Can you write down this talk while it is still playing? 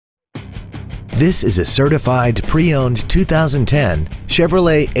This is a certified pre-owned 2010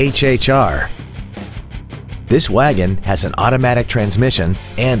 Chevrolet HHR. This wagon has an automatic transmission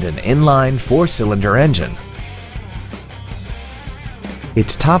and an inline 4-cylinder engine.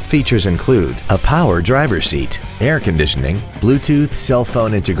 Its top features include a power driver's seat, air conditioning, Bluetooth cell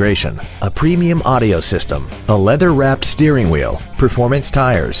phone integration, a premium audio system, a leather-wrapped steering wheel, performance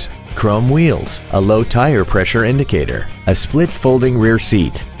tires, chrome wheels, a low tire pressure indicator, a split folding rear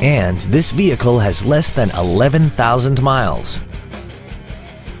seat, and this vehicle has less than 11,000 miles.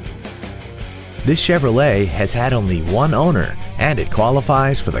 This Chevrolet has had only one owner, and it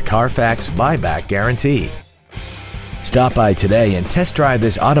qualifies for the Carfax buyback guarantee. Stop by today and test drive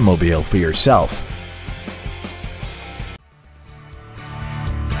this automobile for yourself.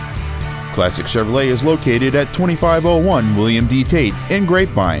 Classic Chevrolet is located at 2501 William D Tate in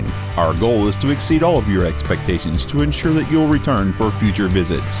Grapevine. Our goal is to exceed all of your expectations to ensure that you'll return for future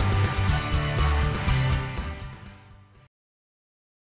visits.